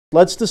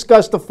Let's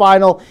discuss the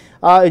final.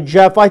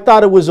 Jeff, I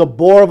thought it was a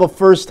bore of a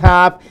first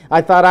half. I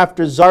thought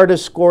after Zardes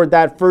scored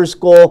that first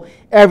goal,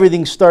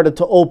 everything started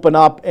to open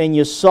up, and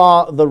you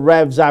saw the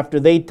Revs after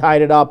they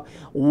tied it up.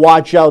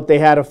 Watch out, they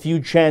had a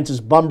few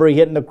chances. Bunbury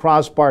hitting the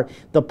crossbar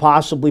to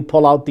possibly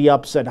pull out the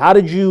upset. How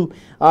did you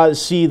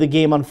see the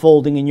game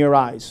unfolding in your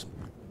eyes?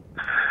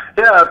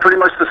 Yeah, pretty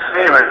much the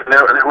same.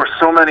 There were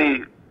so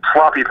many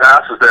sloppy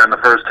passes there in the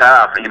first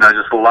half.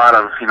 Just a lot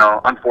of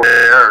unforced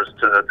errors,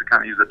 to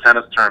kind of use a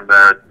tennis term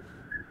there.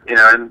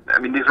 And I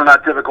mean, these were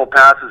not difficult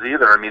passes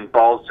either. I mean,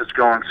 balls just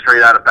going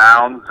straight out of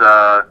bounds.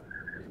 The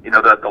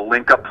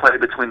link-up play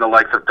between the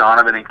likes of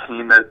Donovan and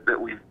Keane that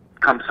we've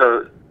come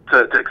to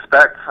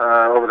expect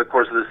over the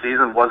course of the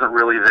season wasn't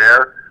really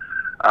there.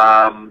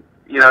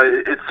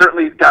 It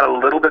certainly got a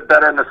little bit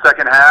better in the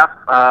second half.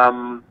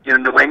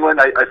 New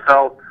England, I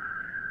felt,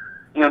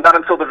 not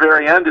until the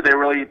very end did they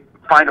really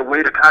find a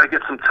way to kind of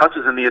get some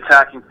touches in the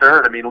attacking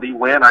third. I mean, Lee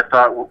Wynn, I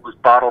thought, was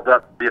bottled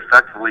up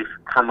effectively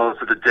for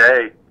most of the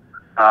day.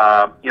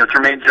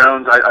 Jermaine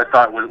Jones, I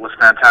thought was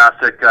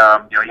fantastic.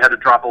 He had to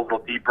drop a little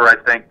deeper, I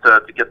think,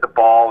 to get the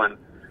ball and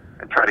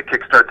try to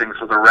kickstart things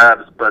for the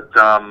Revs. But,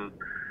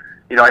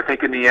 I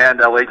think in the end,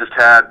 LA just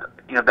had,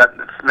 that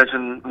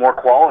smidgen more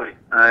quality.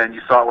 And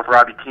you saw it with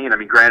Robbie Keane. I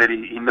mean, granted,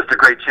 he missed a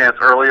great chance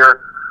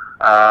earlier,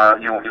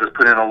 when he was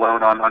put in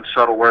alone on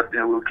Shuttleworth,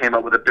 who came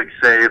up with a big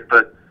save.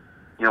 But,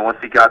 once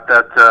he got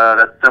that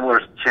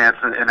similar chance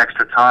in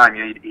extra time,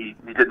 he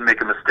didn't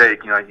make a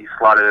mistake. He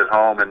slotted it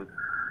home, and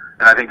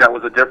I think that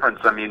was a difference.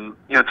 I mean,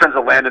 in terms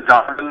of Landon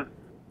Donovan,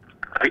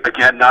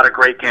 again, not a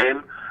great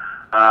game.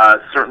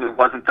 Certainly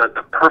wasn't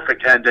the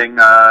perfect ending,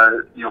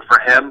 for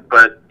him.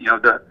 But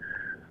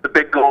the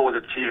big goal was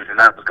achieved, and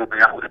that was going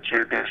out with a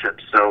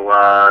championship. So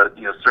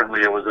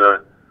certainly it was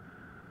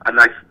a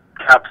nice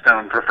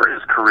capstone for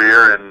his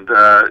career, and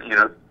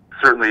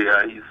certainly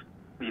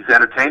he's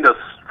entertained us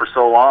for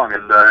so long,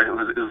 and it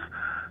was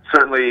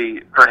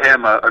certainly, for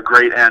him, a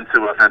great end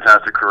to a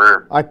fantastic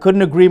career. I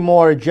couldn't agree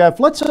more, Jeff.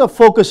 Let's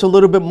focus a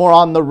little bit more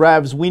on the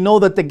Revs. We know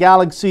that the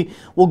Galaxy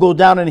will go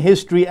down in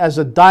history as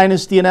a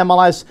dynasty in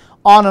MLS.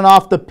 On and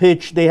off the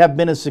pitch, they have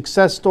been a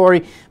success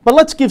story. But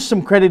let's give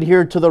some credit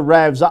here to the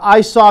Revs.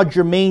 I saw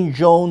Jermaine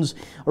Jones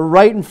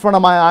right in front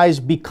of my eyes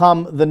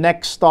become the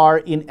next star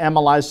in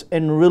MLS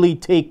and really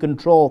take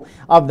control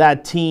of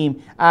that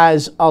team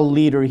as a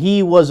leader.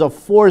 He was a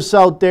force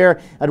out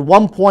there. At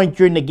one point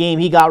during the game,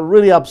 he got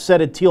really upset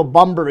at Teal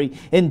Bunbury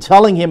in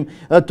telling him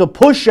to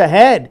push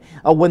ahead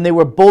when they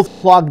were both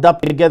clogged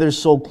up together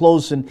so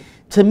close. And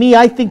to me,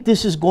 I think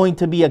this is going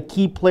to be a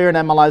key player in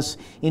MLS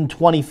in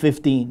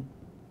 2015.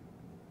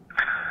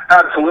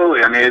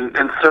 Absolutely. I mean,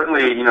 and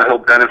certainly, he'll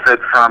benefit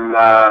from,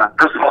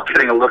 first of all,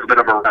 getting a little bit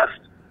of a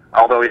rest.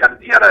 Although he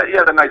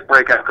had a nice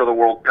break after the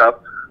World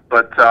Cup,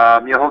 but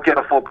he'll get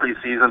a full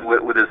preseason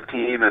with his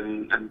team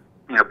and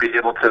be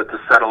able to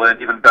settle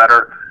in even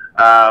better.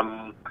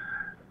 I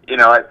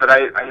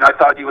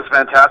thought he was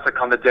fantastic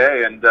on the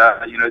day, and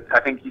I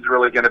think he's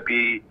really going to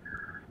be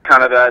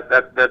kind of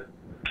that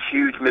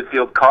huge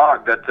midfield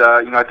cog that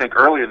I think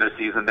earlier in the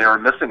season they were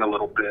missing a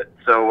little bit.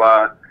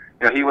 So.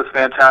 He was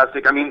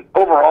fantastic. I mean,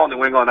 overall,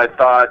 New England, I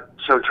thought,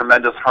 showed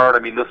tremendous heart. I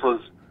mean, this was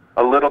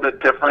a little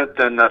bit different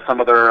than some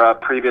of their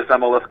previous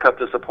MLS Cup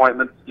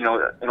disappointments. In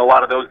a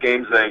lot of those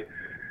games,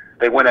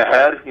 they went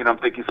ahead. I'm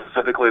thinking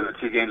specifically of the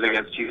two games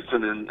against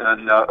Houston in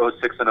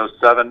 06 and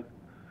 07.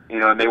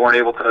 And they weren't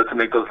able to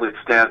make those leads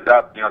stand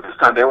up. This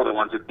time they were the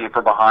ones that came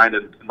from behind.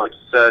 And like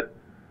you said,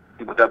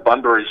 with that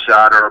Bunbury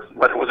shot, or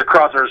whether it was a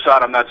cross or a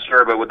shot, I'm not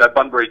sure. But with that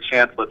Bunbury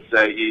chance, let's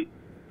say,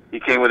 he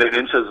came within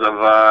inches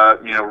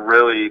of,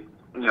 really,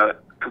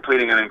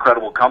 completing an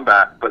incredible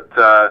comeback. But,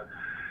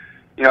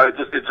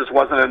 it just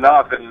wasn't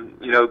enough. And,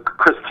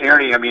 Chris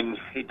Tierney, I mean,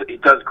 he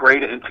does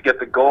great to get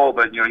the goal,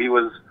 but, he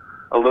was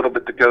a little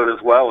bit the GOAT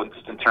as well. And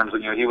just in terms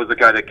of, he was the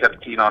guy that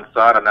kept Keane on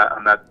side on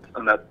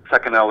that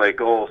second LA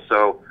goal.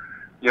 So,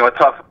 a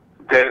tough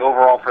day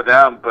overall for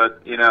them.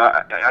 But,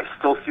 I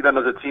still see them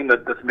as a team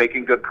that's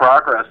making good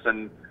progress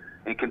and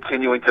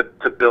continuing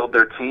to build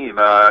their team.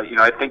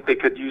 I think they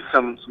could use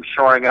some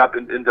shoring up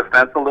in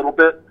defense a little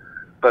bit,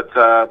 but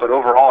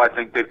overall, I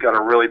think they've got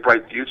a really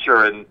bright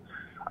future, and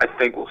I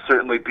think will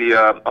certainly be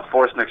a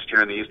force next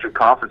year in the Eastern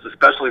Conference,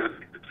 especially with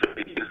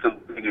Houston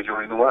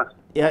joining the West.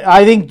 Yeah,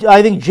 I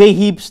think Jay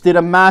Heaps did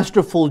a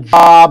masterful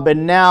job,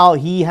 and now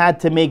he had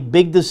to make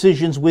big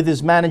decisions with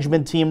his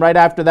management team right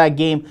after that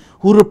game,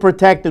 who to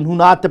protect and who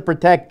not to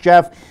protect,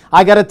 Jeff.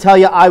 I got to tell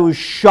you, I was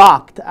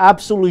shocked,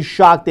 absolutely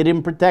shocked they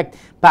didn't protect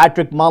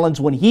Patrick Mullins.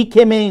 When he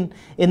came in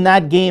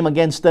that game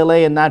against LA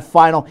in that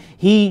final,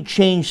 he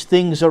changed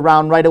things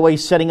around right away,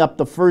 setting up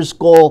the first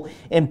goal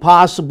and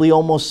possibly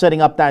almost setting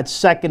up that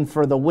second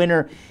for the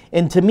winner.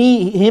 And to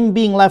me, him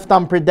being left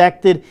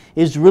unprotected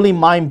is really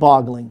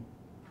mind-boggling.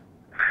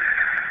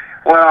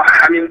 Well,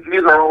 I mean,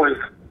 these are always,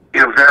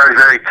 very,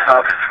 very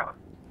tough.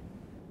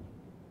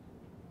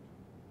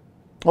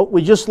 Oh,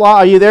 we just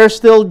lost. Are you there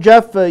still,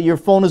 Jeff? Your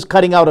phone is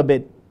cutting out a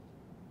bit.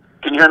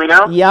 Can you hear me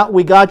now? Yeah,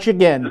 we got you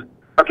again.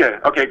 Okay,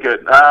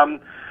 good.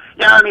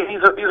 Yeah, I mean,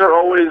 these are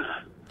always,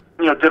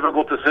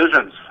 difficult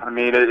decisions. I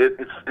mean,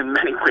 it's in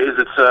many ways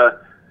it's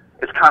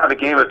kind of a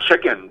game of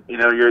chicken.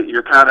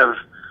 You're trying to,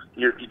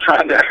 you're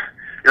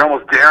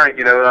almost daring,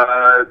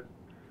 the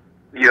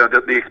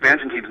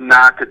expansion teams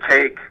not to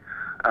take,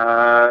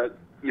 the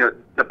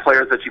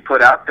players that you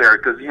put out there,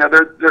 because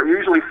they're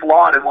usually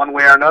flawed in one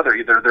way or another.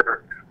 Either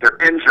they're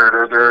injured,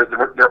 or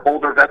they're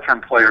older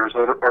veteran players,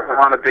 or they're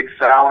on a big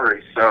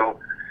salary. So,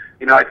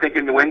 I think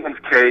in New England's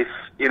case,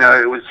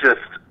 it was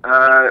just,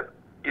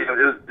 it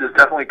was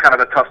definitely kind of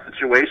a tough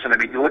situation. I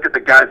mean, you look at the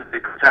guys that they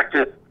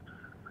protected,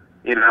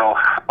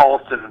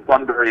 Alston,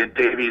 Bunbury, and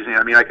Davies.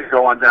 I could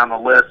go on down the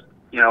list.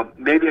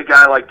 Maybe a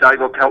guy like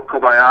Daigo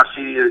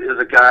Kobayashi is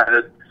a guy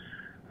that,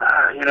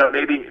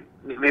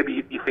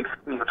 maybe you think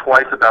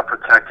twice about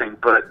protecting,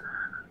 but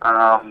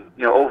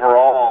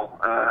overall,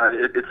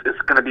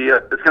 it's going to be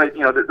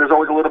there's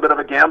always a little bit of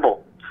a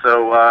gamble.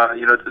 So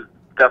it's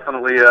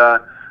definitely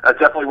it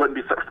definitely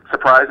wouldn't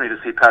surprise me to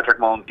see Patrick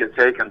Mullins get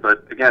taken.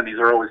 But again, these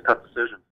are always tough decisions.